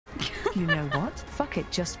You know what? Fuck it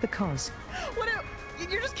just because. What?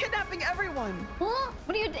 You're just kidnapping everyone. What?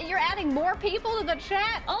 What are you? You're adding more people to the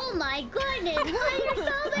chat? Oh my goodness! Why are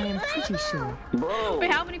so I many am pretty sure. Bro.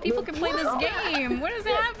 Wait, how many people can play this game? What is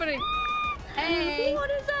happening? Hey. What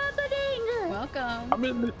is happening? Welcome. I'm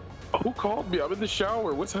in the... Who called me? I'm in the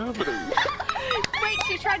shower. What's happening? Wait,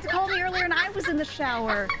 she tried to call me earlier and I was in the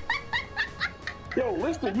shower. Yo,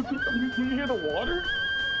 listen, you hear the water?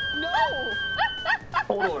 No.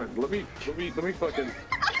 Hold on. Let me fucking...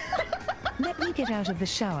 Let me get out of the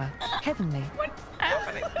shower. Heavenly. What's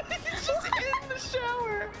happening? He's just in the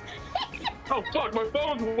shower. Oh, fuck, my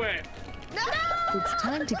phone's wet. No. It's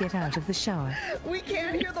time to get out of the shower. We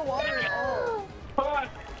can't hear the water at all. Fuck.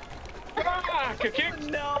 Fuck, I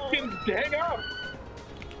can't No. fucking hang up.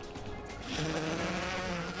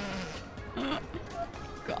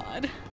 God.